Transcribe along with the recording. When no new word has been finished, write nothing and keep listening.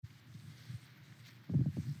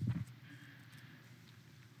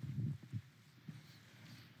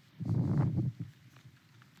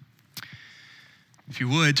If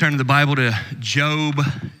you would, turn to the Bible to Job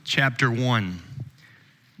chapter 1.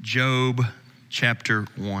 Job chapter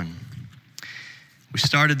 1. We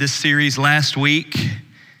started this series last week.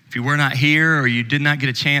 If you were not here or you did not get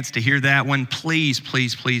a chance to hear that one, please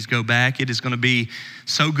go back. It is going to be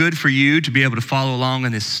so good for you to be able to follow along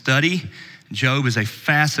in this study. Job is a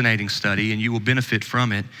fascinating study and you will benefit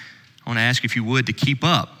from it. I want to ask you if you would to keep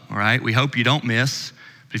up, all right? We hope you don't miss.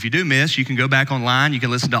 But if you do miss, you can go back online. You can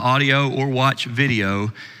listen to audio or watch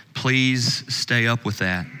video. Please stay up with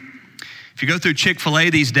that. If you go through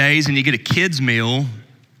Chick-fil-A these days and you get a kid's meal,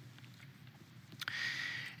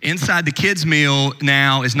 inside the kids' meal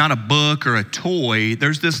now is not a book or a toy.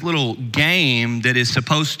 There's this little game that is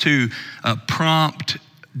supposed to prompt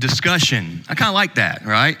discussion. I kind of like that,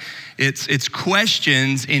 right? It's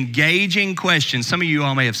questions, engaging questions. Some of you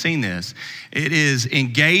all may have seen this. It is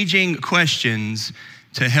engaging questions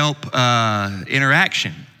to help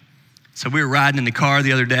interaction. So we were riding in the car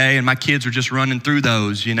the other day and my kids were just running through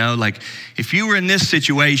those, like if you were in this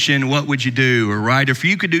situation, what would you do? Or right, if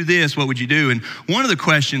you could do this, what would you do? And one of the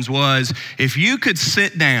questions was, if you could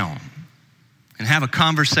sit down and have a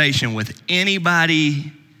conversation with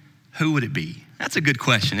anybody, who would it be? That's a good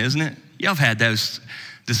question, isn't it? Y'all have had those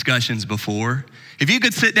discussions before. If you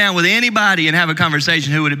could sit down with anybody and have a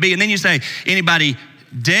conversation, who would it be? And then you say, anybody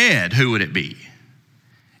dead, who would it be?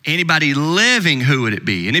 Anybody living, who would it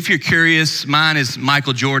be? And if you're curious, mine is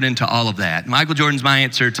Michael Jordan to all of that. Michael Jordan's my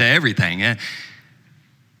answer to everything.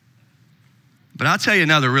 But I'll tell you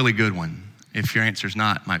another really good one if your answer's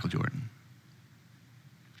not Michael Jordan.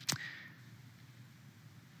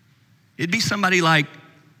 It'd be somebody like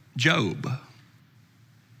Job.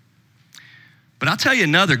 But I'll tell you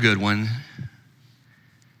another good one,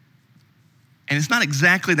 and it's not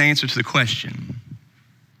exactly the answer to the question.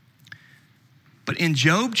 But in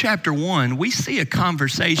Job chapter 1, we see a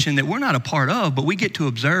conversation that we're not a part of, but we get to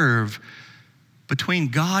observe between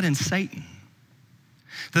God and Satan.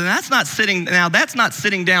 That's not sitting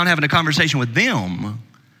down having a conversation with them,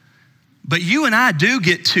 but you and I do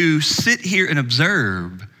get to sit here and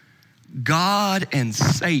observe God and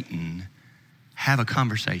Satan have a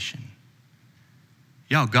conversation.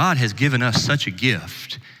 Y'all, God has given us such a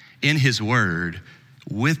gift in his word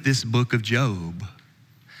with this book of Job.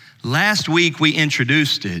 Last week we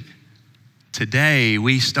introduced it. Today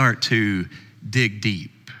we start to dig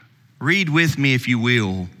deep. Read with me, if you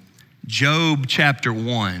will, Job chapter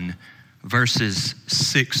 1, verses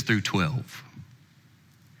 6 through 12.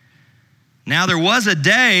 Now there was a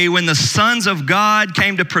day when the sons of God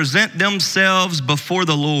came to present themselves before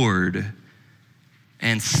the Lord,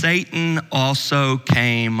 and Satan also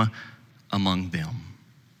came among them.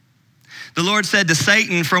 The Lord said to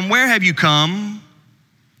Satan, "From where have you come?"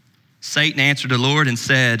 Satan answered the Lord and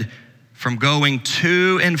said, "From going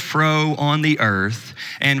to and fro on the earth,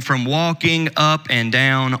 and from walking up and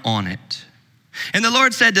down on it." And the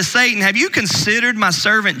Lord said to Satan, "Have you considered my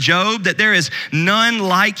servant Job, that there is none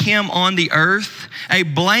like him on the earth, a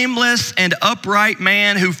blameless and upright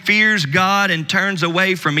man who fears God and turns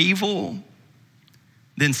away from evil?"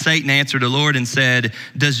 Then Satan answered the Lord and said,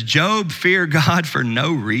 "Does Job fear God for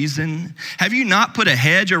no reason? Have you not put a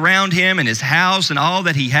hedge around him and his house and all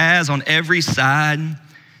that he has on every side?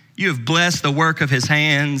 You have blessed the work of his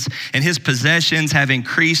hands, and his possessions have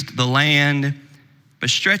increased the land.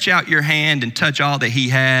 But stretch out your hand and touch all that he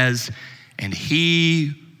has, and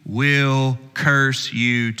he will curse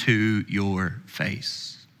you to your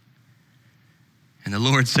face." And the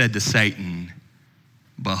Lord said to Satan,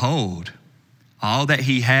 "Behold, all that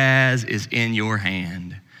he has is in your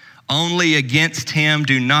hand. Only against him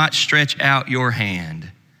do not stretch out your hand."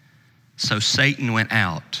 So Satan went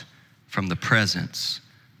out from the presence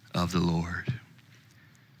of the Lord.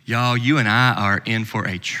 Y'all, you and I are in for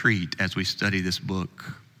a treat as we study this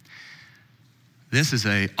book. This is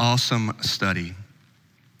an awesome study.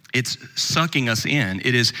 It's sucking us in.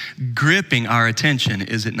 It is gripping our attention,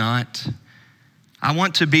 is it not? I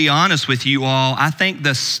want to be honest with you all. I think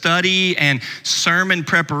the study and sermon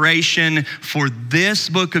preparation for this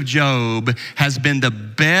book of Job has been the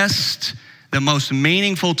best, the most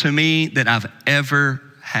meaningful to me that I've ever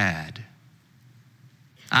had.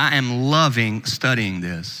 I am loving studying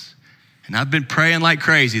this. And I've been praying like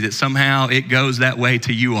crazy that somehow it goes that way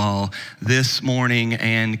to you all this morning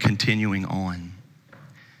and continuing on.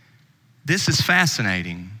 This is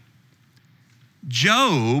fascinating.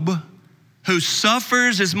 Job, who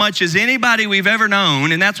suffers as much as anybody we've ever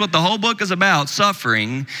known, and that's what the whole book is about,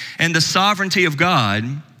 suffering and the sovereignty of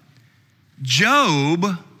God.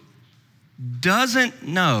 Job doesn't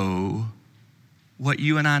know what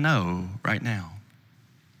you and I know right now.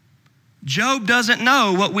 Job doesn't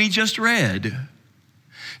know what we just read.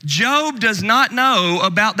 Job does not know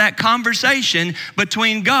about that conversation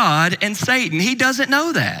between God and Satan. He doesn't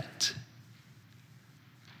know that.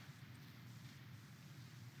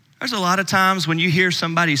 There's a lot of times when you hear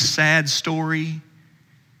somebody's sad story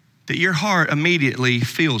that your heart immediately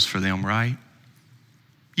feels for them, right?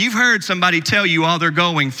 You've heard somebody tell you all they're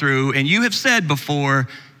going through, and you have said before,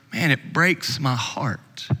 man, it breaks my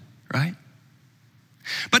heart, right?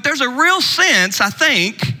 But there's a real sense, I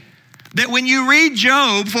think, that when you read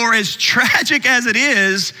Job, for as tragic as it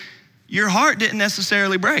is, your heart didn't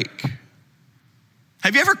necessarily break.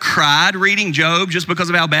 Have you ever cried reading Job just because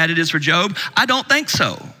of how bad it is for Job? I don't think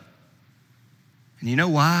so. And you know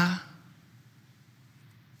why?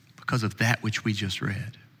 Because of that which we just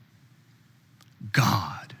read.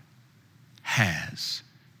 God has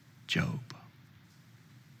Job.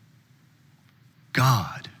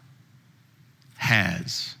 God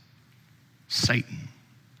has Satan.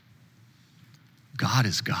 God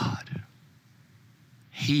is God.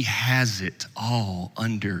 He has it all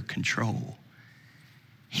under control.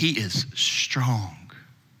 He is strong.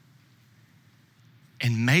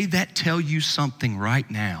 And may that tell you something right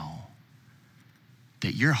now,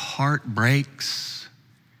 that your heart breaks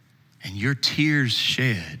and your tears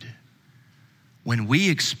shed when we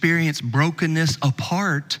experience brokenness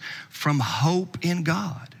apart from hope in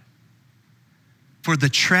God. For the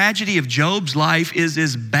tragedy of Job's life is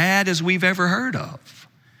as bad as we've ever heard of,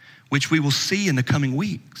 which we will see in the coming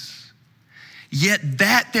weeks. Yet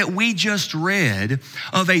that we just read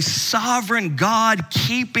of a sovereign God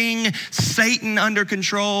keeping Satan under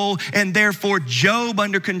control and therefore Job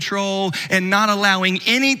under control and not allowing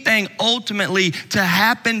anything ultimately to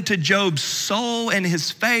happen to Job's soul and his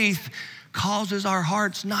faith causes our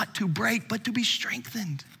hearts not to break but to be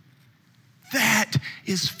strengthened. That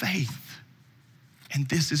is faith. And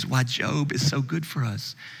this is why Job is so good for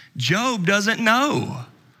us. Job doesn't know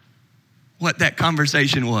what that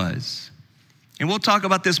conversation was. And we'll talk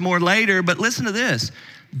about this more later, but listen to this.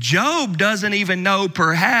 Job doesn't even know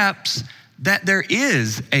perhaps that there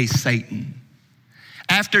is a Satan.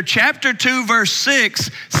 After chapter 2, verse 6,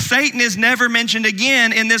 Satan is never mentioned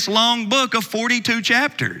again in this long book of 42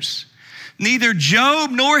 chapters. Neither Job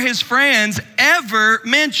nor his friends ever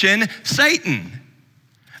mention Satan.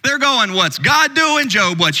 They're going, what's God doing?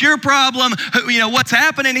 Job, what's your problem? What's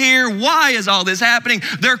happening here? Why is all this happening?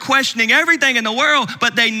 They're questioning everything in the world,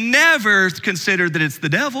 but they never consider that it's the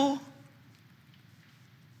devil.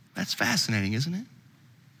 That's fascinating, isn't it?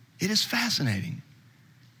 It is fascinating.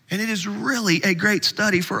 And it is really a great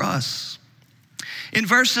study for us. In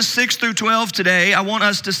verses 6 through 12 today, I want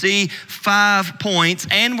us to see 5 points,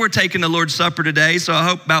 and we're taking the Lord's Supper today, so I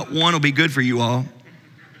hope about one will be good for you all.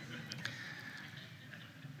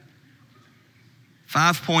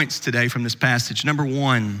 5 points today from this passage. Number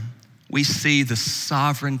 1, we see the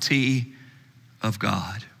sovereignty of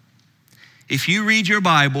God. If you read your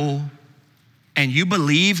Bible and you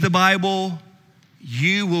believe the Bible,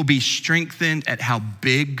 you will be strengthened at how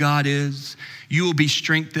big God is. You will be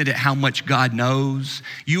strengthened at how much God knows.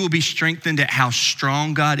 You will be strengthened at how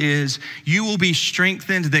strong God is. You will be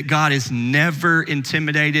strengthened that God is never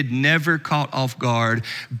intimidated, never caught off guard.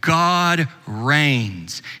 God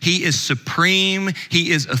reigns. He is supreme.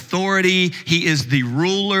 He is authority. He is the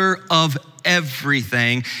ruler of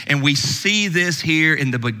everything. And we see this here in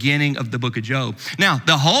the beginning of the book of Job. Now,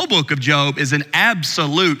 the whole book of Job is an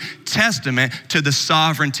absolute testament to the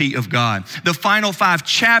sovereignty of God. The final 5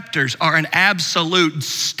 chapters are an absolute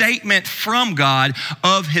statement from God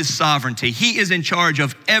of his sovereignty. He is in charge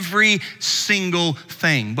of every single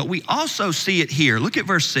thing. But we also see it here. Look at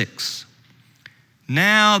verse 6.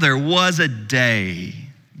 Now there was a day.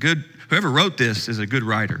 Whoever wrote this is a good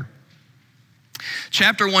writer.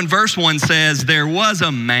 Chapter 1, verse 1 says, there was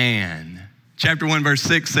a man. Chapter 1, verse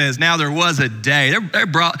 6 says, now there was a day.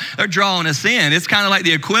 They're drawing us in. It's kind of like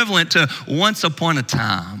the equivalent to once upon a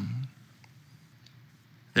time.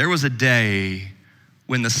 There was a day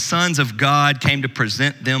when the sons of God came to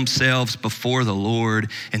present themselves before the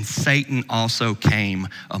Lord, and Satan also came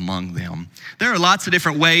among them. There are lots of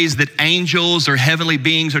different ways that angels or heavenly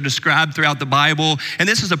beings are described throughout the Bible, and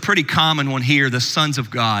this is a pretty common one here, the sons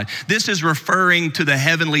of God. This is referring to the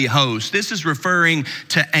heavenly host. This is referring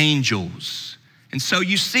to angels. And so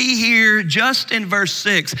you see here, just in verse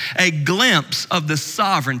 6, a glimpse of the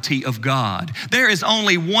sovereignty of God. There is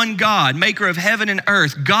only one God, maker of heaven and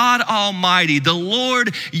earth, God Almighty, the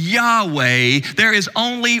Lord Yahweh. There is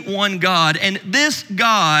only one God, and this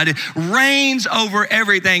God reigns over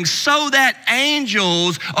everything so that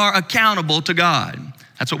angels are accountable to God.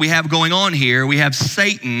 That's what we have going on here. We have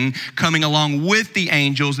Satan coming along with the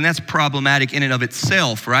angels, and that's problematic in and of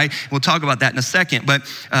itself, right? We'll talk about that in a second. But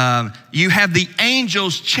you have the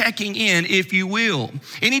angels checking in, if you will.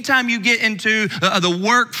 Anytime you get into the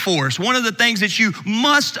workforce, one of the things that you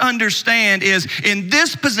must understand is, in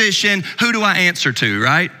this position, who do I answer to,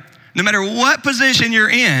 right? No matter what position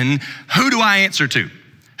you're in, who do I answer to?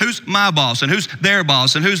 Who's my boss, and who's their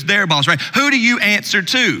boss, and who's their boss, right? Who do you answer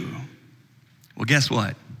to? Well, guess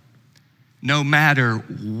what? No matter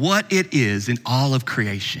what it is in all of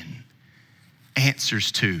creation,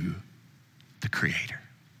 answers to the Creator,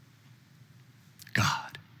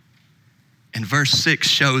 God. And verse 6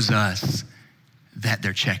 shows us that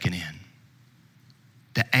they're checking in.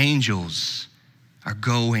 The angels are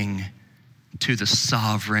going to the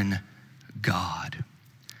sovereign God.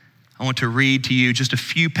 I want to read to you just a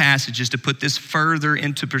few passages to put this further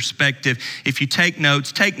into perspective. If you take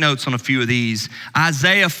notes on a few of these.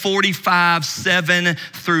 Isaiah 45, 7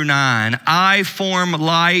 through 9. I form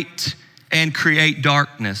light and create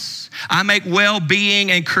darkness. I make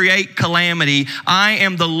well-being and create calamity. I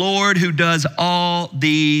am the Lord who does all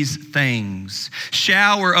these things.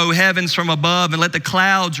 Shower, O heavens, from above, and let the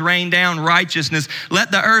clouds rain down righteousness.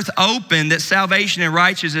 Let the earth open, that salvation and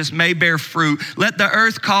righteousness may bear fruit. Let the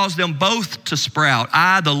earth cause them both to sprout.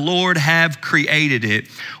 I, the Lord, have created it.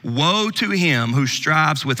 Woe to him who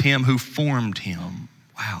strives with him who formed him.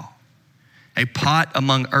 Wow. A pot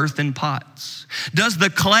among earthen pots. Does the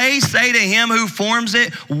clay say to him who forms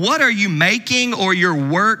it, what are you making, or your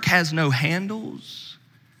work has no handles?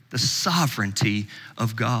 The sovereignty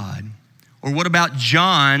of God. Or what about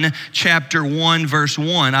John chapter 1, verse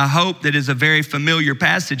 1? I hope that is a very familiar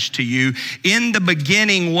passage to you. In the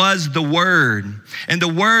beginning was the Word, and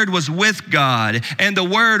the Word was with God, and the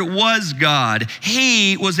Word was God.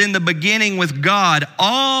 He was in the beginning with God.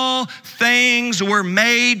 All things were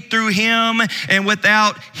made through him, and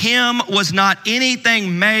without him was not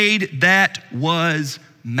anything made that was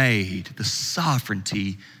made. The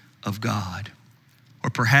sovereignty of God. Or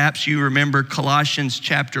perhaps you remember Colossians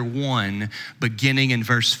chapter 1, beginning in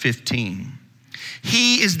verse 15.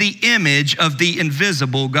 He is the image of the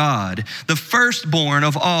invisible God, the firstborn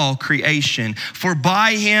of all creation. For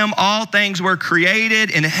by him all things were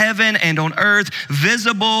created in heaven and on earth,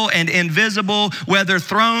 visible and invisible, whether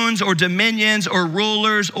thrones or dominions or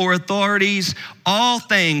rulers or authorities. All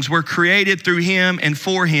things were created through him and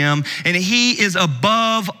for him, and he is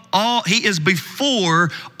above all, he is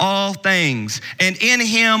before all things, and in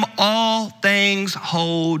him all things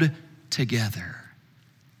hold together.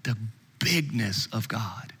 The bigness of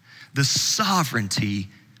God, the sovereignty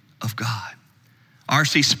of God.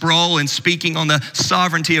 R.C. Sproul, in speaking on the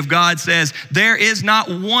sovereignty of God, says, there is not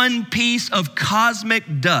one piece of cosmic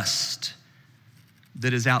dust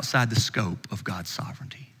that is outside the scope of God's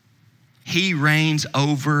sovereignty. He reigns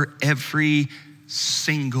over every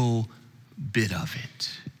single bit of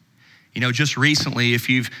it. You know, just recently, if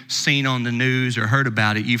you've seen on the news or heard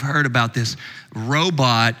about it, you've heard about this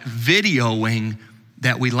robot videoing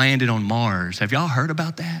that we landed on Mars. Have y'all heard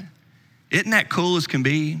about that? Isn't that cool as can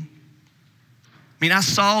be? I mean, I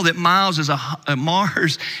saw that Mars is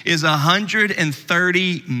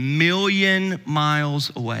 130 million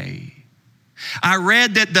miles away. I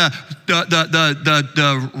read that the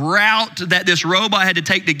route that this robot had to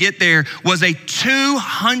take to get there was a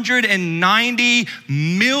 290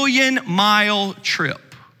 million mile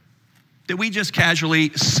trip that we just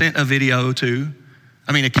casually sent a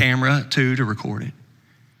camera to record it.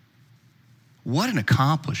 What an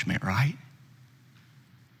accomplishment, right?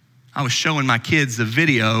 I was showing my kids the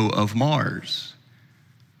video of Mars,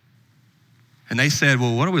 and they said,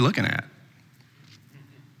 well, what are we looking at?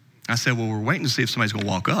 I said, well, we're waiting to see if somebody's gonna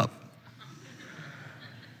walk up.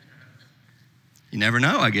 You never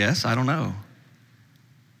know, I guess. I don't know.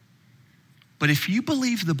 But if you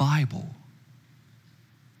believe the Bible,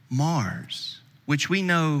 Mars, which we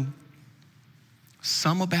know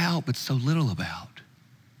some about but so little about,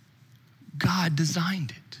 God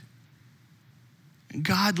designed it.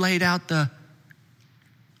 God laid out the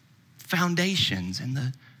foundations and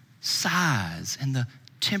the size and the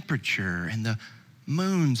temperature and the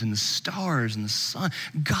moons and the stars and the sun.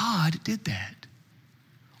 God did that.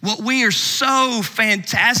 What we are so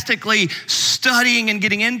fantastically studying and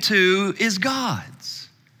getting into is God's.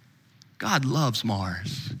 God loves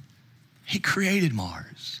Mars. He created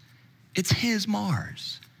Mars. It's his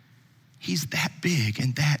Mars. He's that big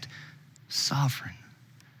and that sovereign.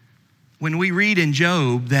 When we read in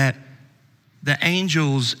Job that the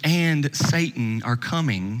angels and Satan are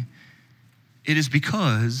coming, it is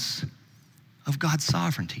because of God's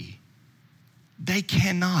sovereignty. They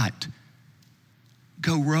cannot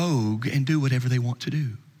go rogue and do whatever they want to do.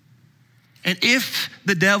 And if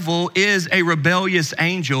the devil is a rebellious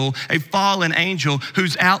angel, a fallen angel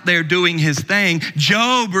who's out there doing his thing,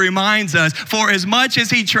 Job reminds us, for as much as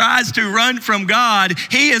he tries to run from God,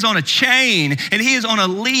 he is on a chain and he is on a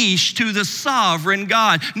leash to the sovereign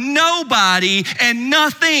God. Nobody and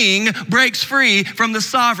nothing breaks free from the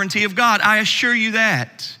sovereignty of God. I assure you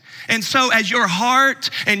that. And so as your heart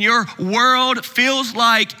and your world feels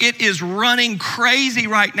like it is running crazy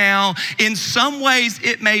right now, in some ways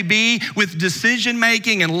it may be with decision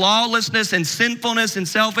making and lawlessness and sinfulness and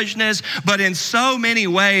selfishness, but in so many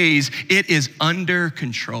ways it is under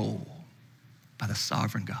control by the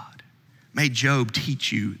sovereign God. May Job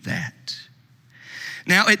teach you that.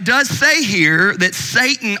 Now, it does say here that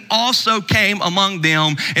Satan also came among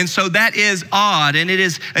them, and so that is odd, and it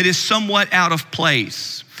is somewhat out of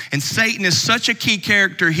place. And Satan is such a key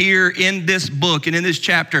character here in this book and in this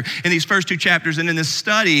chapter, in these first two chapters and in this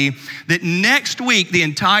study, that next week the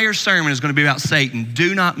entire sermon is going to be about Satan.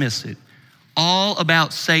 Do not miss it. All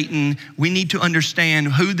about Satan. We need to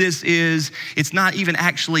understand who this is. It's not even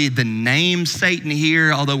actually the name Satan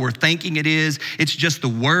here, although we're thinking it is. It's just the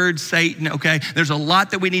word Satan, okay? There's a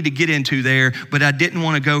lot that we need to get into there, but I didn't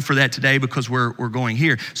want to go for that today because we're going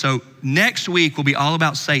here. So next week will be all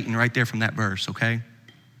about Satan right there from that verse, okay?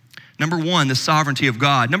 Number one, the sovereignty of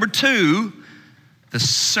God. Number two, the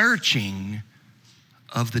searching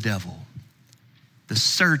of the devil. The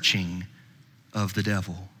searching of the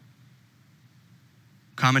devil.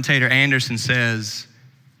 Commentator Anderson says,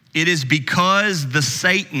 it is because the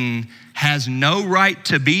Satan has no right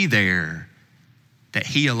to be there that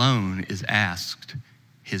he alone is asked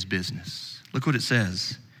his business. Look what it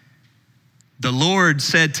says. The Lord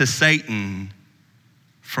said to Satan,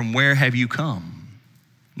 "From where have you come?"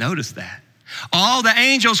 Notice that. All the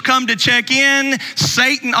angels come to check in.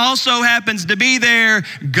 Satan also happens to be there.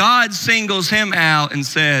 God singles him out and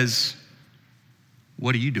says,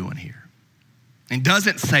 "What are you doing here?" And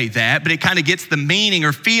doesn't say that, but it kind of gets the meaning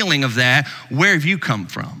or feeling of that. Where have you come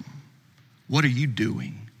from? What are you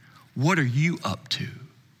doing? What are you up to?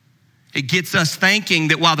 It gets us thinking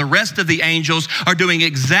that while the rest of the angels are doing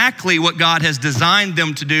exactly what God has designed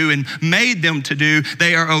them to do and made them to do,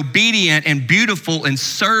 they are obedient and beautiful and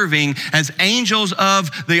serving as angels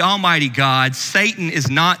of the Almighty God. Satan is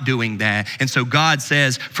not doing that. And so God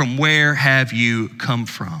says, "From where have you come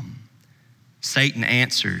from?" Satan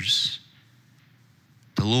answers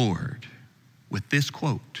the Lord with this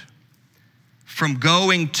quote, "From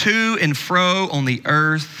going to and fro on the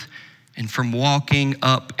earth, and from walking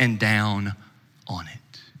up and down on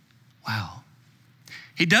it." Wow.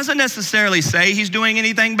 He doesn't necessarily say he's doing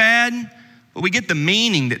anything bad, but we get the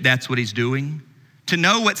meaning that that's what he's doing. To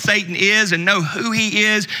know what Satan is and know who he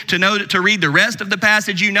is, to read the rest of the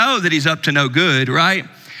passage, you know that he's up to no good, right?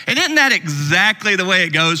 And isn't that exactly the way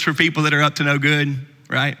it goes for people that are up to no good,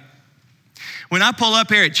 right? When I pull up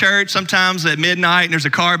here at church, sometimes at midnight, and there's a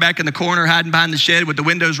car back in the corner hiding behind the shed with the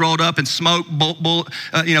windows rolled up and smoke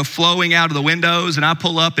flowing out of the windows, and I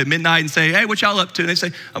pull up at midnight and say, "Hey, what y'all up to?" And they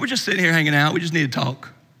say, "Oh, we're just sitting here hanging out. We just need to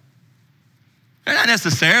talk." They're not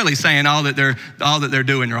necessarily saying all that they're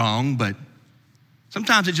doing wrong, but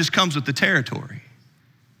sometimes it just comes with the territory.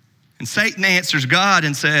 And Satan answers God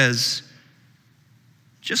and says,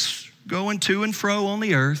 "Just going to and fro on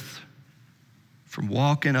the earth, from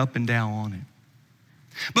walking up and down on it."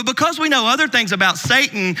 But because we know other things about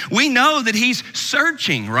Satan, we know that he's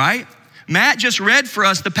searching, right? Matt just read for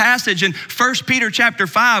us the passage in 1 Peter chapter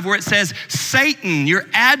 5 where it says, "Satan, your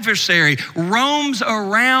adversary, roams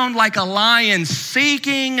around like a lion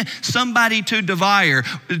seeking somebody to devour."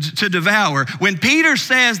 When Peter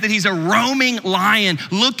says that he's a roaming lion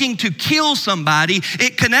looking to kill somebody,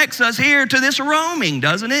 it connects us here to this roaming,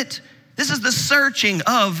 doesn't it? This is the searching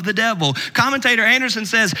of the devil. Commentator Anderson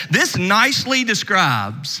says, this nicely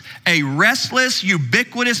describes a restless,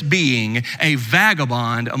 ubiquitous being, a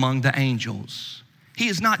vagabond among the angels. He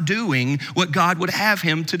is not doing what God would have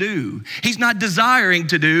him to do. He's not desiring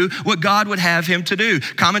to do what God would have him to do.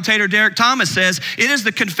 Commentator Derek Thomas says, it is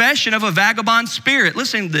the confession of a vagabond spirit,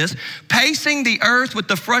 listen to this, pacing the earth with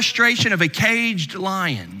the frustration of a caged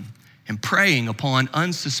lion and preying upon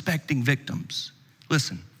unsuspecting victims.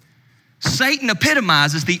 Listen. Satan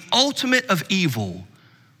epitomizes the ultimate of evil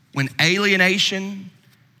when alienation,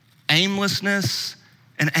 aimlessness,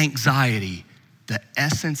 and anxiety, the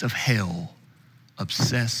essence of hell,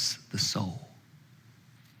 obsess the soul.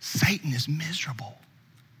 Satan is miserable.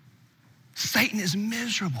 Satan is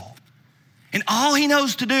miserable. And all he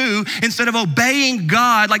knows to do, instead of obeying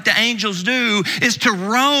God like the angels do, is to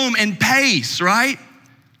roam and pace, right?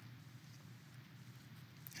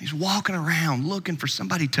 He's He's walking around looking for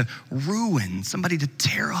somebody to ruin, somebody to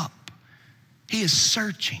tear up. He is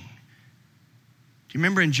searching. Do you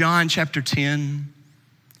remember in John chapter 10?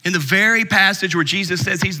 In the very passage where Jesus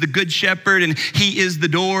says he's the good shepherd and he is the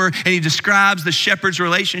door, and he describes the shepherd's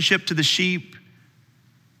relationship to the sheep.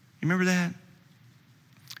 You remember that?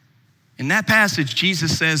 In that passage,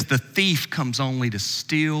 Jesus says the thief comes only to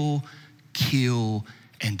steal, kill,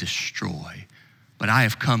 and destroy. But I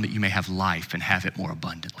have come that you may have life and have it more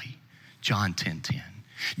abundantly. John 10:10.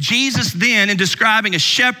 Jesus then, in describing a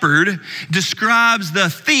shepherd, describes the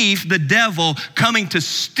thief, the devil, coming to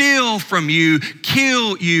steal from you,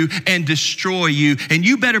 kill you, and destroy you. And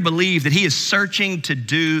you better believe that he is searching to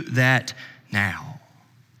do that now.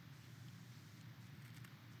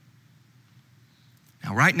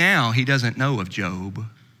 Now, right now, he doesn't know of Job.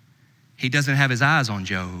 He doesn't have his eyes on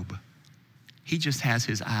Job. He just has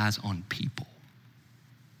his eyes on people.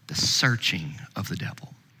 The searching of the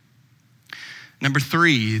devil. Number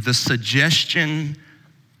 3, the suggestion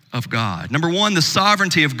of God. Number 1, the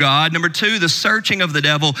sovereignty of God. Number 2, the searching of the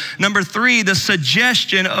devil. Number 3, the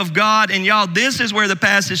suggestion of God. And y'all, this is where the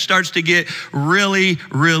passage starts to get really,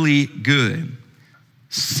 really good.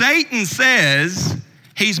 Satan says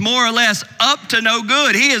he's more or less up to no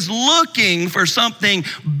good. He is looking for something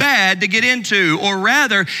bad to get into, or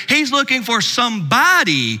rather, he's looking for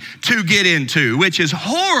somebody to get into, which is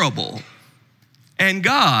horrible. And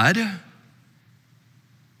God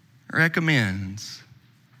recommends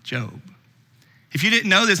Job. If you didn't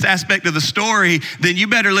know this aspect of the story, then you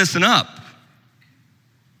better listen up.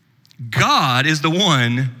 God is the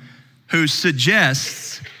one who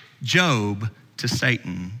suggests Job to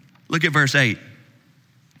Satan. Look at verse 8.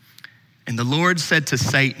 And the Lord said to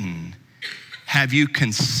Satan, have you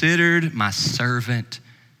considered my servant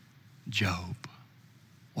Job?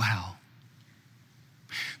 Wow.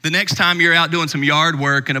 The next time you're out doing some yard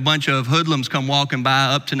work and a bunch of hoodlums come walking by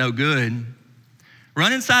up to no good,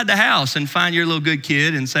 run inside the house and find your little good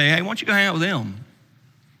kid and say, hey, why don't you go hang out with them?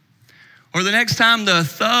 Or the next time the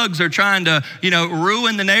thugs are trying to,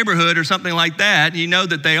 ruin the neighborhood or something like that, you know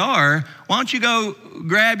that they are, why don't you go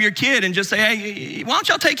grab your kid and just say, hey, why don't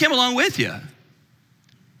y'all take him along with you?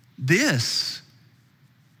 This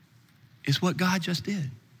is what God just did.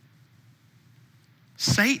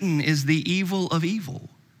 Satan is the evil of evil.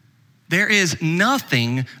 There is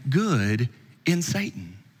nothing good in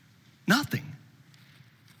Satan. Nothing.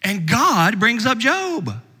 And God brings up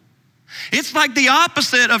Job. It's like the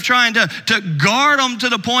opposite of trying to guard them to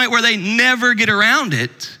the point where they never get around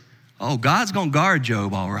it. Oh, God's going to guard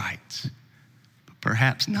Job all right, but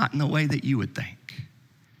perhaps not in the way that you would think.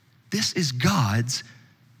 This is God's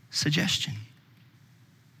suggestion.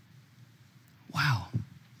 Wow.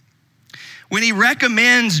 When he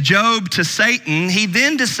recommends Job to Satan, he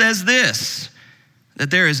then says this,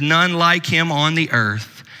 that there is none like him on the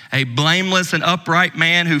earth, a blameless and upright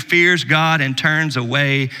man who fears God and turns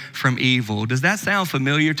away from evil. Does that sound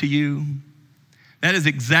familiar to you? That is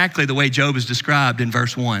exactly the way Job is described in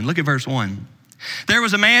verse 1. Look at verse 1. There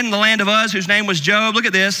was a man in the land of Uz whose name was Job. Look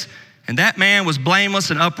at this. And that man was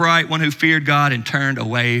blameless and upright, one who feared God and turned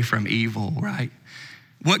away from evil, right?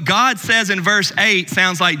 What God says in verse 8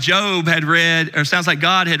 sounds like God had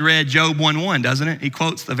read Job 1:1, doesn't it? He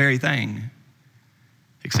quotes the very thing.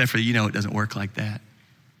 Except for it doesn't work like that.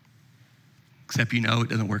 Except it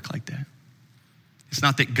doesn't work like that. It's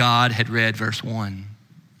not that God had read verse 1.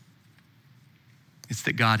 It's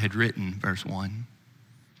that God had written verse 1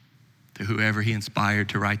 to whoever he inspired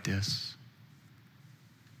to write this.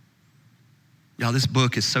 Y'all, this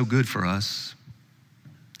book is so good for us.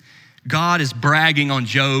 God is bragging on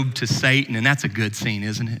Job to Satan, and that's a good scene,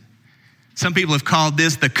 isn't it? Some people have called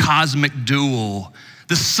this the cosmic duel.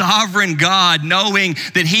 The sovereign God, knowing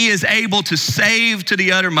that he is able to save to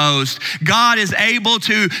the uttermost. God is able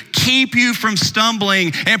to keep you from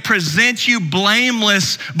stumbling and present you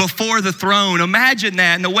blameless before the throne. Imagine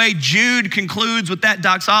that. And the way Jude concludes with that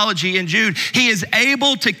doxology in Jude, he is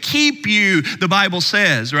able to keep you, the Bible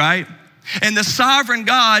says, right? And the sovereign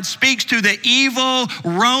God speaks to the evil,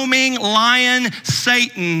 roaming lion,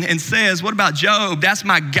 Satan, and says, what about Job? That's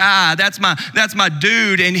my guy. That's my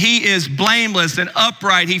dude. And he is blameless and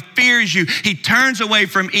upright. He fears you. He turns away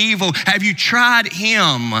from evil. Have you tried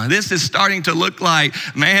him? This is starting to look like,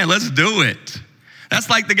 man, let's do it. That's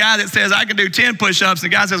like the guy that says, I can do 10 push-ups.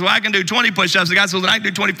 And the guy says, well, I can do 20 push-ups. The guy says, well, I can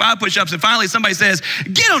do 25 push-ups. And finally somebody says,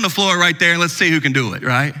 get on the floor right there and let's see who can do it,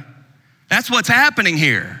 right? That's what's happening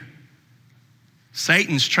here.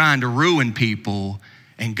 Satan's trying to ruin people,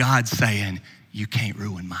 and God's saying, you can't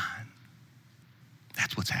ruin mine.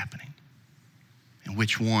 That's what's happening. And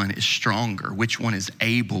which one is stronger? Which one is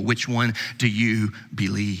able? Which one do you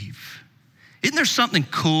believe? Isn't there something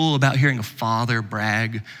cool about hearing a father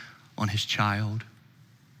brag on his child?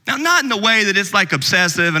 Now, not in the way that it's like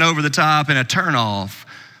obsessive and over the top and a turnoff,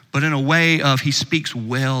 but in a way of he speaks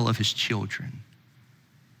well of his children.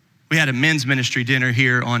 We had a men's ministry dinner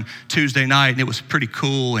here on Tuesday night, and it was pretty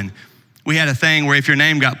cool. And we had a thing where if your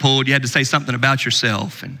name got pulled, you had to say something about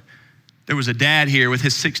yourself. And there was a dad here with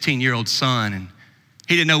his 16-year-old son, and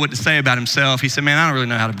he didn't know what to say about himself. He said, man, I don't really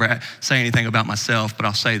know how to say anything about myself, but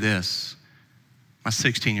I'll say this. My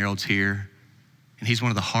 16-year-old's here, and he's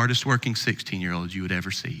one of the hardest working 16-year-olds you would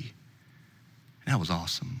ever see. And that was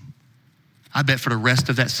awesome. I bet for the rest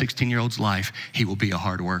of that 16-year-old's life, he will be a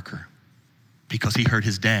hard worker because he heard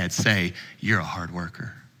his dad say, you're a hard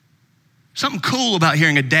worker. Something cool about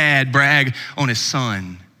hearing a dad brag on his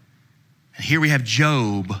son. And here we have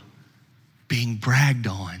Job being bragged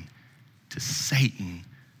on to Satan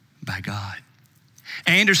by God.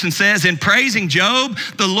 Anderson says, in praising Job,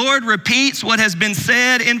 the Lord repeats what has been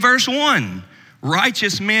said in verse 1.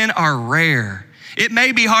 Righteous men are rare. It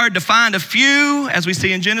may be hard to find a few, as we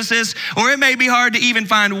see in Genesis, or it may be hard to even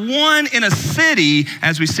find one in a city,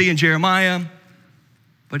 as we see in Jeremiah.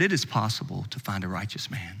 But it is possible to find a righteous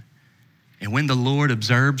man. And when the Lord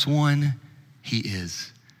observes one, he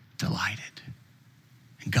is delighted.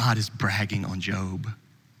 And God is bragging on Job.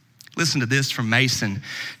 Listen to this from Mason.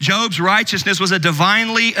 Job's righteousness was a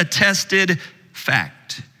divinely attested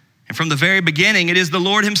fact. And from the very beginning, it is the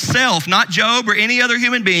Lord himself, not Job or any other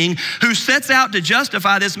human being, who sets out to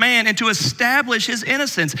justify this man and to establish his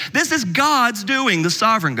innocence. This is God's doing, the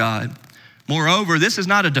sovereign God. Moreover, this is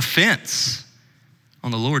not a defense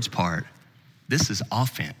on the Lord's part. This is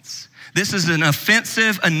offense. This is an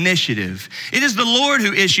offensive initiative. It is the Lord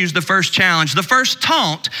who issues the first challenge, the first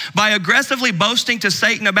taunt, by aggressively boasting to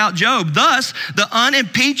Satan about Job. Thus, the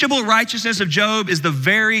unimpeachable righteousness of Job is the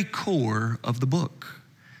very core of the book,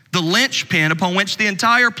 the linchpin upon which the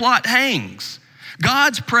entire plot hangs.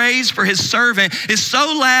 God's praise for his servant is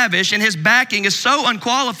so lavish and his backing is so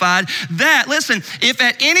unqualified that, listen, if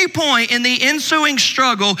at any point in the ensuing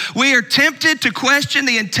struggle we are tempted to question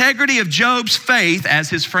the integrity of Job's faith,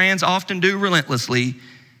 as his friends often do relentlessly,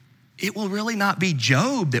 it will really not be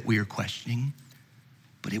Job that we are questioning,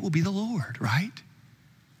 but it will be the Lord, right?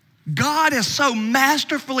 God has so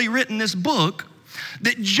masterfully written this book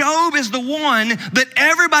that Job is the one that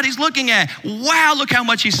everybody's looking at. Wow, look how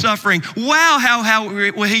much he's suffering. Wow, how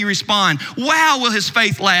will he respond? Wow, will his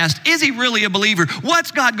faith last? Is he really a believer?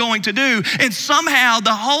 What's God going to do? And somehow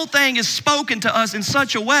the whole thing is spoken to us in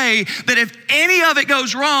such a way that if any of it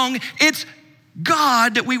goes wrong, it's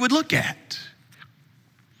God that we would look at.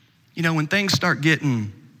 You know, when things start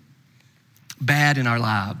getting bad in our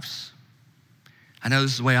lives, I know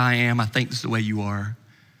this is the way I am. I think this is the way you are.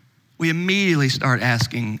 We immediately start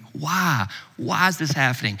asking, why? Why is this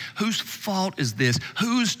happening? Whose fault is this?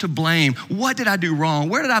 Who's to blame? What did I do wrong?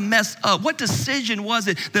 Where did I mess up? What decision was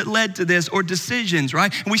it that led to this? Or decisions,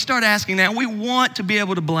 right? And we start asking that, and we want to be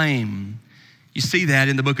able to blame. You see that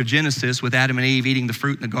in the book of Genesis with Adam and Eve eating the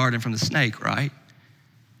fruit in the garden from the snake, right?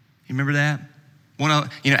 You remember that?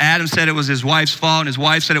 Adam said it was his wife's fault, and his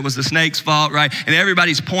wife said it was the snake's fault, right? And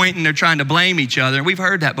everybody's pointing, they're trying to blame each other. And we've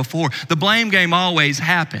heard that before. The blame game always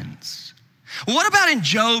happens. Well, what about in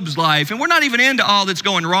Job's life? And we're not even into all that's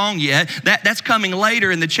going wrong yet. That's coming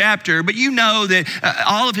later in the chapter. But you know that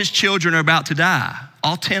all of his children are about to die,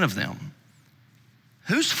 all 10 of them.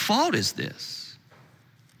 Whose fault is this?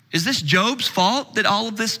 Is this Job's fault that all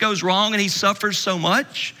of this goes wrong and he suffers so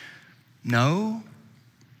much? No.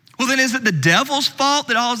 Well, then is it the devil's fault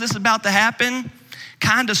that all of this is about to happen?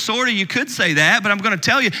 Kind of, sort of, you could say that, but I'm going to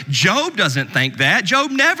tell you, Job doesn't think that.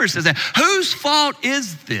 Job never says that. Whose fault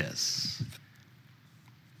is this?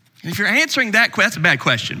 And if you're answering that question, that's a bad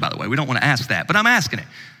question, by the way. We don't want to ask that, but I'm asking it.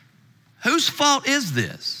 Whose fault is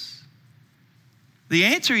this? The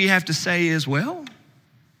answer you have to say is, well,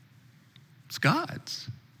 it's God's.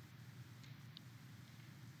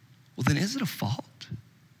 Well, then is it a fault?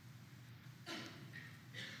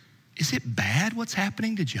 Is it bad what's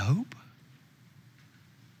happening to Job?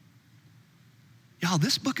 Y'all,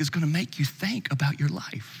 this book is going to make you think about your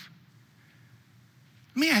life.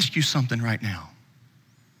 Let me ask you something right now.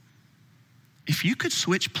 If you could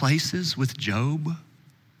switch places with Job,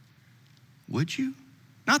 would you?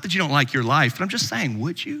 Not that you don't like your life, but I'm just saying,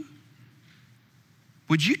 would you?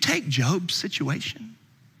 Would you take Job's situation?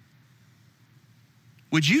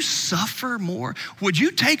 Would you suffer more? Would you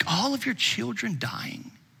take all of your children dying?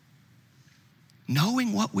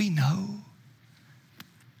 Knowing what we know,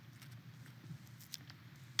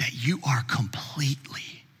 that you are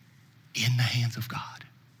completely in the hands of God.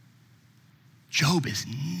 Job is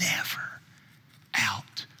never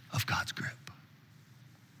out of God's grip.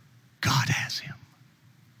 God has him.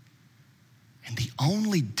 And the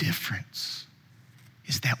only difference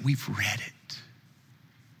is that we've read it.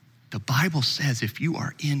 The Bible says if you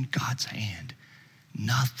are in God's hand,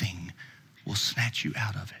 nothing will snatch you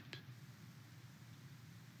out of it.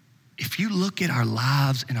 If you look at our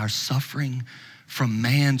lives and our suffering from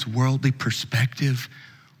man's worldly perspective,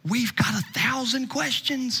 we've got 1,000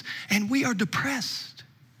 questions and we are depressed.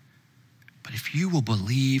 But if you will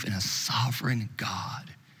believe in a sovereign God,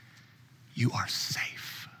 you are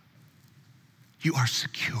safe. You are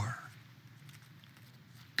secure.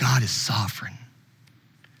 God is sovereign.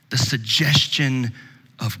 The suggestion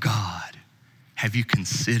of God, have you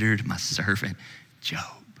considered my servant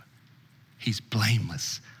Job? He's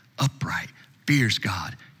blameless, upright, fears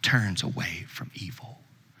God, turns away from evil.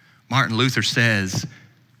 Martin Luther says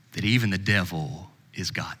that even the devil is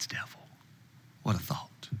God's devil. What a thought.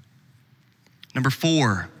 Number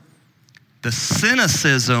 4, the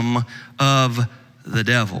cynicism of the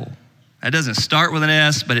devil. That doesn't start with an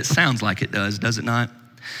S, but it sounds like it does it not?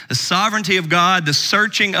 The sovereignty of God, the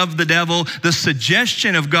searching of the devil, the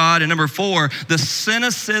suggestion of God, and number 4, the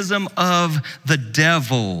cynicism of the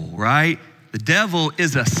devil, right? The devil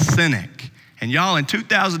is a cynic. And y'all, in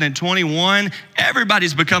 2021,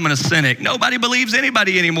 everybody's becoming a cynic. Nobody believes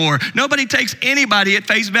anybody anymore. Nobody takes anybody at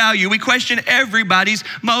face value. We question everybody's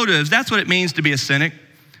motives. That's what it means to be a cynic.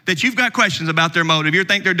 That you've got questions about their motive. You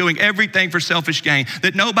think they're doing everything for selfish gain.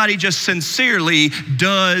 That nobody just sincerely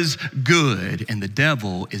does good. And the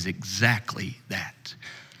devil is exactly that.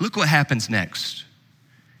 Look what happens next.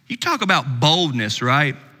 You talk about boldness,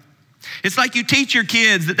 right? It's like you teach your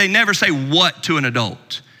kids that they never say what to an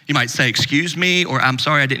adult. You might say, excuse me, or I'm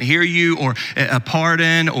sorry I didn't hear you, or a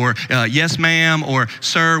pardon, or yes ma'am, or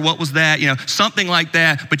sir, what was that? You know, something like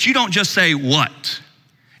that. But you don't just say what.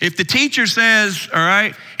 If the teacher says, all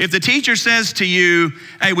right, if the teacher says to you,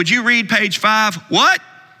 hey, would you read page 5? What?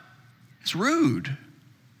 It's rude.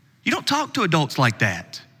 You don't talk to adults like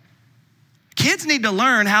that. Kids need to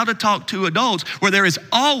learn how to talk to adults where there is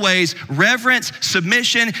always reverence,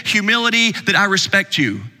 submission, humility, that I respect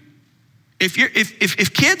you.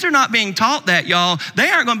 If kids are not being taught that, y'all, they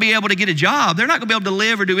aren't going to be able to get a job. They're not going to be able to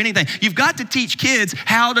live or do anything. You've got to teach kids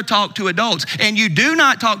how to talk to adults. And you do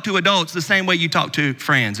not talk to adults the same way you talk to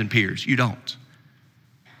friends and peers. You don't.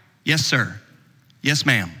 Yes, sir. Yes,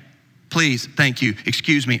 ma'am. Please, thank you.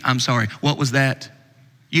 Excuse me, I'm sorry. What was that?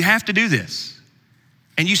 You have to do this.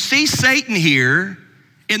 And you see Satan here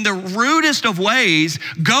in the rudest of ways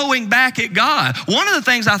going back at God. One of the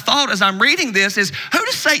things I thought as I'm reading this is, who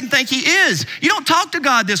does Satan think he is? You don't talk to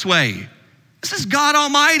God this way. This is God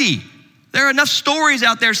Almighty. There are enough stories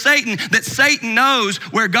out there, that Satan knows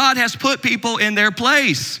where God has put people in their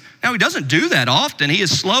place. Now, he doesn't do that often. He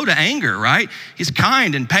is slow to anger, right? He's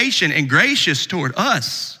kind and patient and gracious toward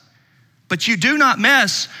us. But you do not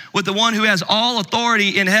mess with the one who has all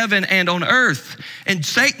authority in heaven and on earth. And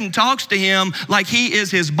Satan talks to him like he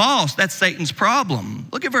is his boss. That's Satan's problem.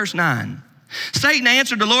 Look at verse 9. Satan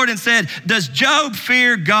answered the Lord and said, does Job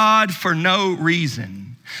fear God for no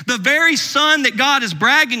reason? The very son that God is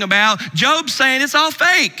bragging about, Job's saying it's all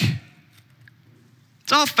fake.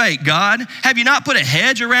 It's all fake, God. Have you not put a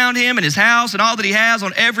hedge around him and his house and all that he has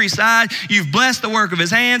on every side? You've blessed the work of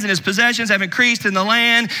his hands and his possessions have increased in the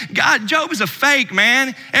land. God, Job is a fake,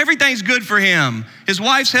 man. Everything's good for him. His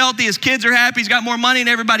wife's healthy, his kids are happy, he's got more money than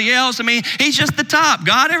everybody else. I mean, he's just the top.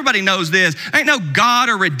 God, everybody knows this. Ain't no God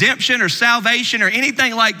or redemption or salvation or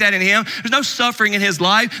anything like that in him. There's no suffering in his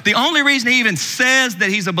life. The only reason he even says that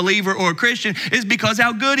he's a believer or a Christian is because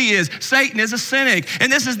how good he is. Satan is a cynic.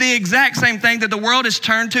 And this is the exact same thing that the world is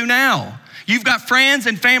turned to now. You've got friends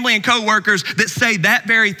and family and coworkers that say that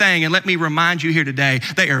very thing. And let me remind you here today,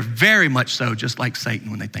 they are very much so just like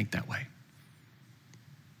Satan when they think that way.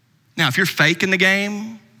 Now, if you're faking the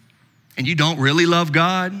game and you don't really love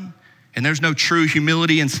God and there's no true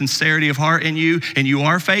humility and sincerity of heart in you and you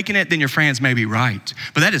are faking it, then your friends may be right.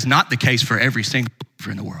 But that is not the case for every single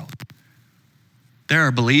believer in the world. There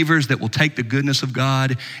are believers that will take the goodness of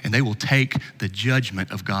God and they will take the judgment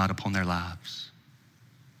of God upon their lives.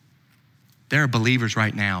 There are believers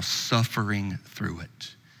right now suffering through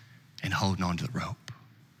it and holding on to the rope,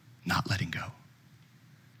 not letting go.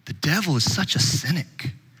 The devil is such a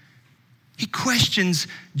cynic. He questions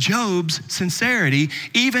Job's sincerity,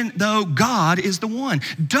 even though God is the one.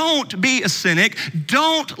 Don't be a cynic.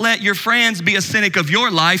 Don't let your friends be a cynic of your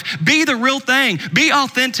life. Be the real thing. Be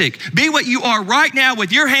authentic. Be what you are right now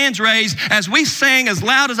with your hands raised as we sang as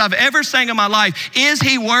loud as I've ever sang in my life. Is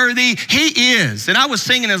he worthy? He is. And I was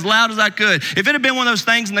singing as loud as I could. If it had been one of those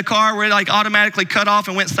things in the car where it like automatically cut off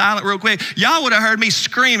and went silent real quick, y'all would have heard me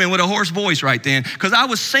screaming with a hoarse voice right then because I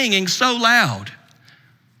was singing so loud.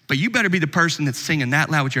 But you better be the person that's singing that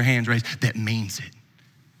loud with your hands raised that means it.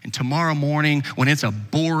 And tomorrow morning, when it's a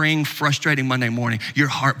boring, frustrating Monday morning, your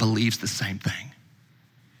heart believes the same thing.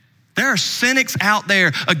 There are cynics out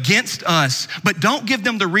there against us, but don't give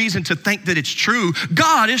them the reason to think that it's true.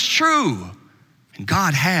 God is true. And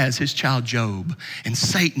God has his child Job, and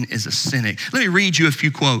Satan is a cynic. Let me read you a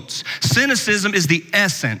few quotes. Cynicism is the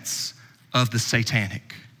essence of the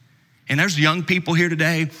satanic. And there's young people here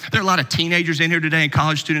today. There are a lot of teenagers in here today and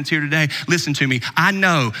college students here today. Listen to me. I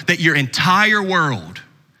know that your entire world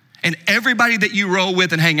and everybody that you roll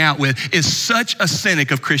with and hang out with is such a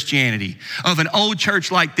cynic of Christianity, of an old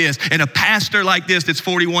church like this and a pastor like this that's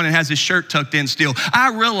 41 and has his shirt tucked in still.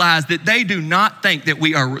 I realize that they do not think that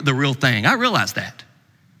we are the real thing. I realize that.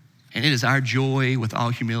 And it is our joy with all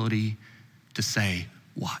humility to say,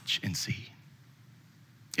 watch and see.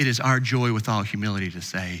 It is our joy with all humility to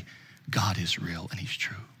say, God is real and he's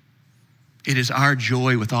true. It is our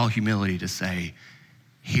joy with all humility to say,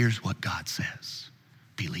 here's what God says.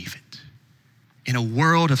 Believe it. In a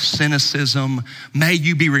world of cynicism, may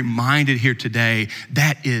you be reminded here today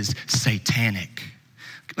that is satanic.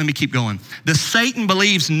 Let me keep going. The Satan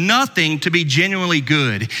believes nothing to be genuinely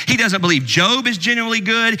good. He doesn't believe Job is genuinely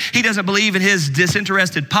good. He doesn't believe in his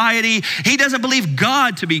disinterested piety. He doesn't believe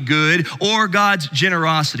God to be good or God's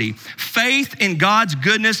generosity. Faith in God's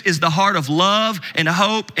goodness is the heart of love and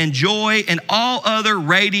hope and joy and all other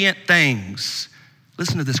radiant things.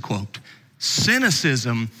 Listen to this quote.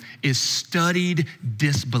 Cynicism is studied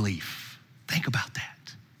disbelief. Think about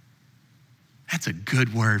that. That's a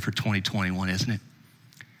good word for 2021, isn't it?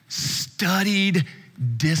 Studied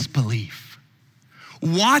disbelief.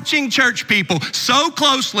 Watching church people so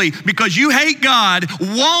closely because you hate God,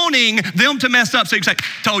 wanting them to mess up. So you say,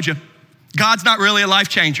 told you, God's not really a life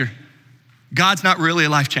changer. God's not really a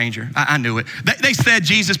life changer. I knew it. They said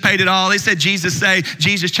Jesus paid it all. They said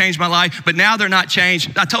Jesus changed my life, but now they're not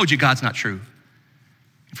changed. I told you God's not true.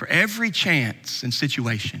 And for every chance and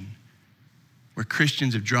situation where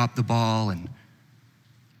Christians have dropped the ball and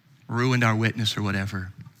ruined our witness or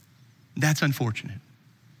whatever, that's unfortunate.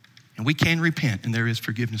 And we can repent and there is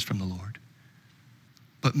forgiveness from the Lord.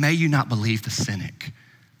 But may you not believe the cynic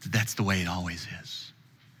that that's the way it always is.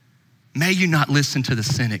 May you not listen to the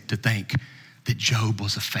cynic to think that Job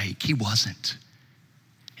was a fake. He wasn't.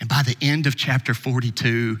 And by the end of chapter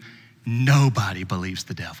 42, nobody believes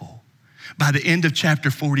the devil. By the end of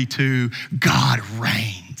chapter 42, God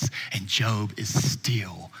reigns and Job is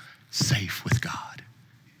still safe with God.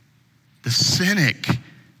 The cynic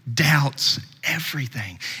doubts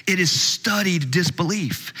everything. It is studied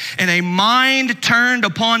disbelief. And a mind turned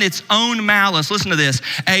upon its own malice, listen to this,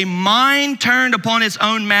 a mind turned upon its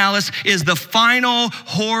own malice is the final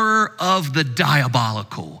horror of the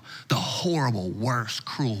diabolical, the horrible, worst,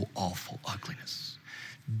 cruel, awful ugliness.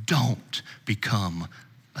 Don't become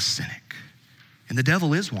a cynic. And the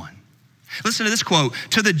devil is one. Listen to this quote,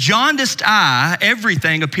 to the jaundiced eye,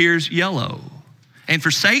 everything appears yellow. And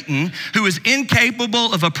for Satan, who is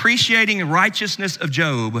incapable of appreciating the righteousness of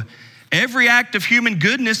Job, every act of human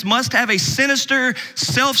goodness must have a sinister,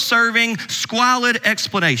 self-serving, squalid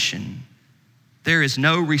explanation. There is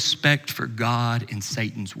no respect for God in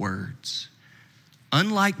Satan's words.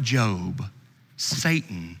 Unlike Job,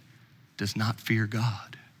 Satan does not fear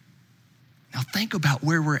God. Now think about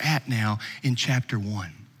where we're at now in chapter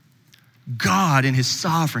 1. God in his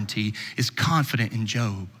sovereignty is confident in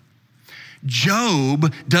Job.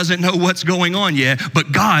 Job doesn't know what's going on yet,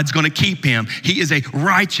 but God's gonna keep him. He is a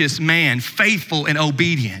righteous man, faithful and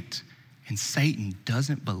obedient. And Satan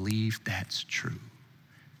doesn't believe that's true.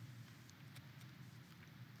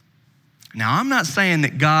 Now, I'm not saying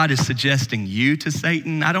that God is suggesting you to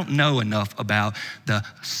Satan. I don't know enough about the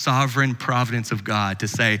sovereign providence of God to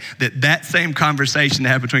say that that same conversation that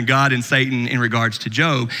happened between God and Satan in regards to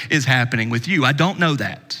Job is happening with you. I don't know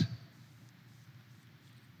that.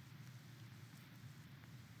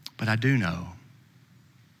 But I do know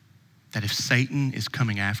that if Satan is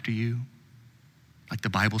coming after you, like the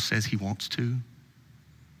Bible says he wants to,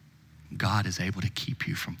 God is able to keep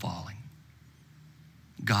you from falling.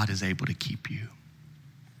 God is able to keep you.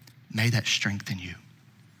 May that strengthen you.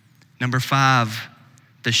 Number 5,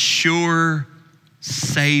 the sure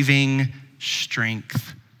saving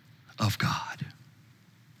strength of God.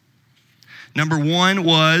 Number one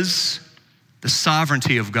was the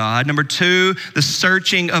sovereignty of God. Number two, the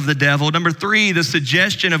searching of the devil. Number three, the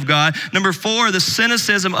suggestion of God. Number four, the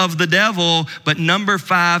cynicism of the devil. But number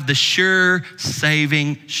five, the sure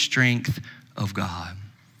saving strength of God.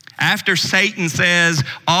 After Satan says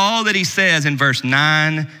all that he says in verse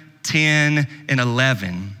 9, 10, and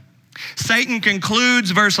 11, Satan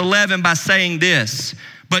concludes verse 11 by saying this: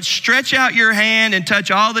 but stretch out your hand and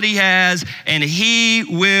touch all that he has, and he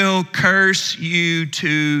will curse you to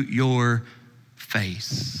your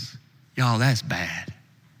face. Y'all, that's bad.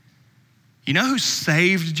 You know who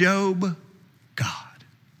saved Job? God.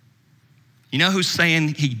 You know who's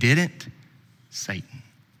saying he didn't? Satan.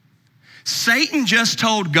 Satan just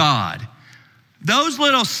told God, those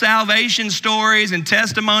little salvation stories and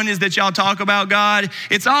testimonies that y'all talk about God,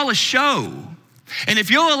 it's all a show. And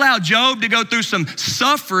if you'll allow Job to go through some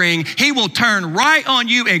suffering, he will turn right on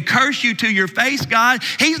you and curse you to your face, God.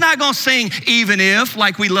 He's not gonna sing even if,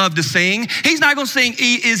 like we love to sing. He's not gonna sing,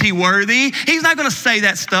 is he worthy? He's not gonna say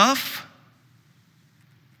that stuff.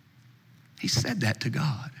 He said that to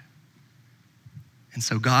God. And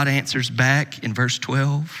so God answers back in verse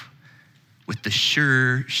 12 with the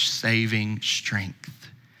sure saving strength.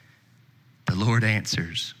 The Lord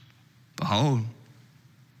answers, behold,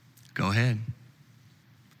 go ahead.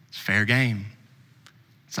 It's fair game.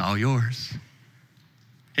 It's all yours.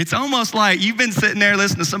 It's almost like you've been sitting there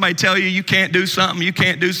listening to somebody tell you you can't do something, you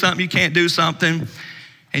can't do something, you can't do something.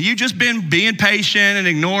 And you've just been being patient and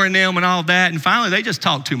ignoring them and all that. And finally, they just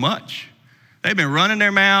talk too much. They've been running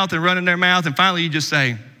their mouth. And finally, you just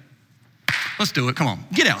say, let's do it. Come on,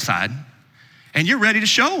 get outside. And you're ready to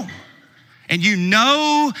show them. And you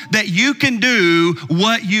know that you can do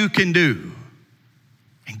what you can do.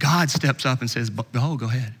 And God steps up and says, behold, go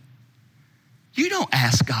ahead. You don't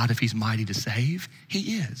ask God if he's mighty to save.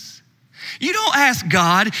 He is. You don't ask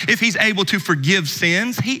God if he's able to forgive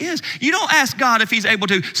sins. He is. You don't ask God if he's able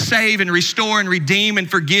to save and restore and redeem and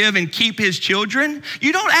forgive and keep his children.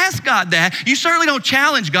 You don't ask God that. You certainly don't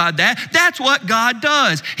challenge God that. That's what God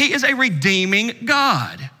does. He is a redeeming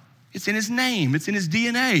God. It's in his name. It's in his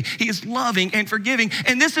DNA. He is loving and forgiving.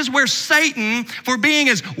 And this is where Satan, for being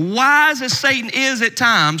as wise as Satan is at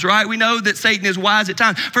times, right? We know that Satan is wise at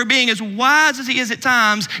times. For being as wise as he is at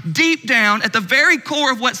times, deep down at the very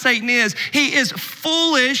core of what Satan is, he is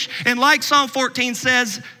foolish. And like Psalm 14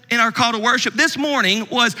 says in our call to worship this morning,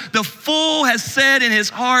 was the fool has said in his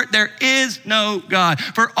heart, there is no God.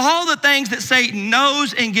 For all the things that Satan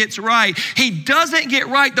knows and gets right, he doesn't get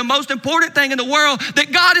right the most important thing in the world,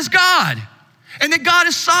 that God is God. And that God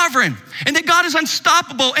is sovereign, and that God is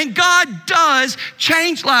unstoppable, and God does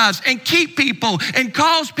change lives and keep people and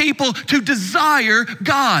cause people to desire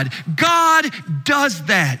God. God does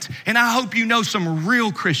that. And I hope you know some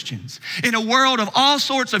real Christians. In a world of all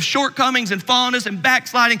sorts of shortcomings and fallenness and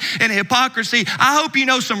backsliding and hypocrisy, I hope you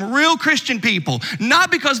know some real Christian people,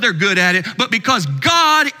 not because they're good at it, but because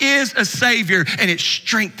God is a Savior and it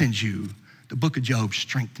strengthens you. The book of Job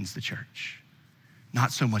strengthens the church.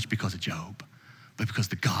 Not so much because of Job, but because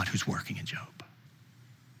the God who's working in Job.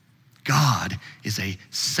 God is a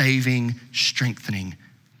saving, strengthening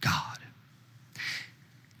God.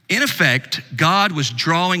 In effect, God was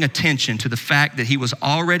drawing attention to the fact that he was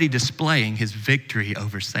already displaying his victory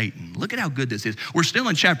over Satan. Look at how good this is. We're still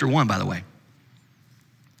in chapter 1, by the way.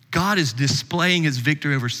 God is displaying his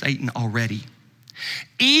victory over Satan already.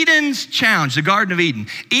 Eden's challenge, the Garden of Eden,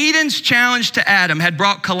 Eden's challenge to Adam had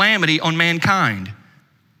brought calamity on mankind.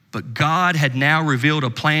 But God had now revealed a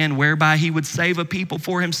plan whereby he would save a people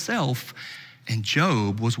for himself, and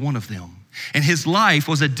Job was one of them. And his life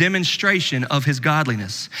was a demonstration of his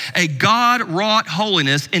godliness, a God-wrought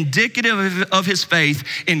holiness indicative of his faith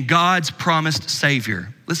in God's promised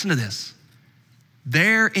Savior. Listen to this.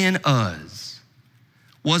 There in us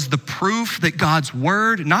was the proof that God's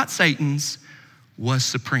word, not Satan's, was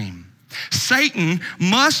supreme. Satan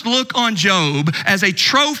must look on Job as a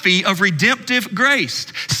trophy of redemptive grace.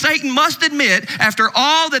 Satan must admit, after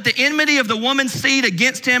all, that the enmity of the woman's seed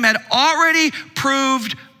against him had already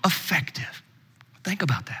proved effective. Think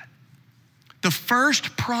about that. The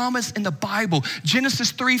first promise in the Bible,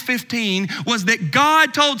 Genesis 3:15, was that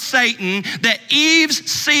God told Satan that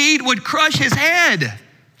Eve's seed would crush his head.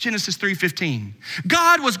 Genesis 3:15.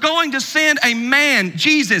 God was going to send a man,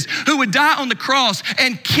 Jesus, who would die on the cross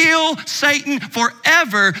and kill Satan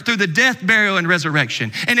forever through the death, burial, and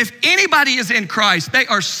resurrection. And if anybody is in Christ, they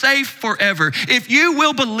are safe forever. If you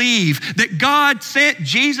will believe that God sent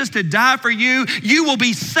Jesus to die for you, you will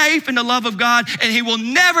be safe in the love of God, and he will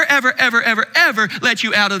never, ever, ever, ever, ever let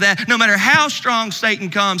you out of that. No matter how strong Satan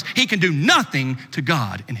comes, he can do nothing to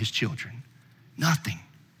God and his children. Nothing.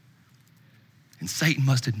 And Satan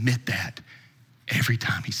must admit that every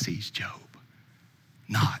time he sees Job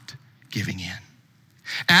not giving in.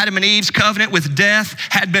 Adam and Eve's covenant with death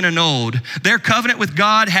had been annulled. Their covenant with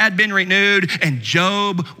God had been renewed, and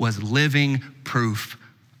Job was living proof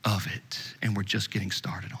of it. And we're just getting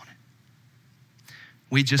started on it.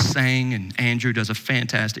 We just sang, and Andrew does a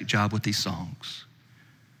fantastic job with these songs.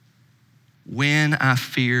 When I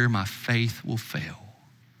fear my faith will fail,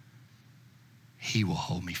 he will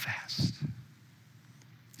hold me fast.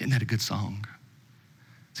 Isn't that a good song?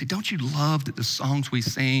 See, don't you love that the songs we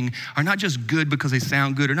sing are not just good because they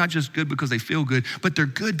sound good, or not just good because they feel good, but they're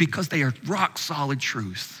good because they are rock solid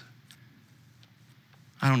truth.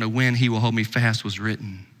 I don't know when he will hold me fast was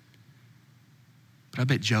written, but I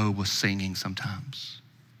bet Job was singing sometimes.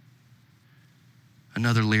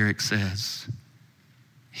 Another lyric says,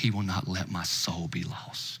 he will not let my soul be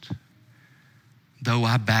lost. Though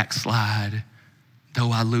I backslide,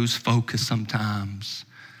 though I lose focus sometimes,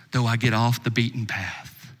 though I get off the beaten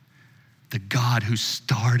path, the God who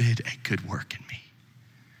started a good work in me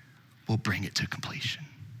will bring it to completion.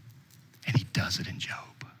 And he does it in Job.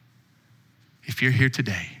 If you're here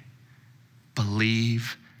today,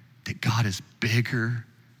 believe that God is bigger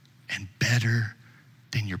and better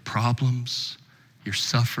than your problems, your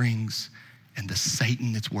sufferings, and the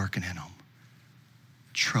Satan that's working in them.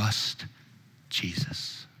 Trust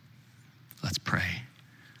Jesus. Let's pray.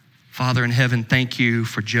 Father in heaven, thank you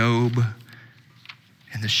for Job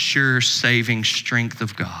and the sure saving strength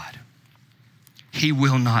of God. He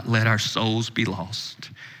will not let our souls be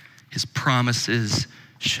lost. His promises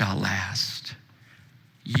shall last.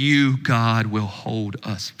 You, God, will hold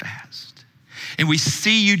us fast. And we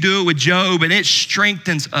see you do it with Job, and it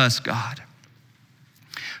strengthens us, God.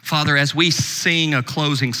 Father, as we sing a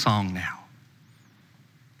closing song now,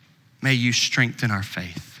 may you strengthen our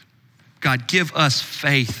faith. God, give us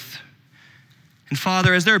faith. And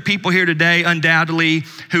Father, as there are people here today, undoubtedly,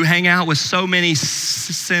 who hang out with so many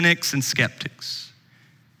cynics and skeptics,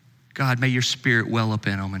 God, may your spirit well up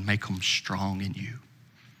in them and make them strong in you.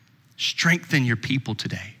 Strengthen your people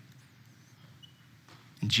today.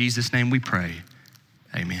 In Jesus' name we pray,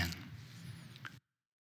 amen.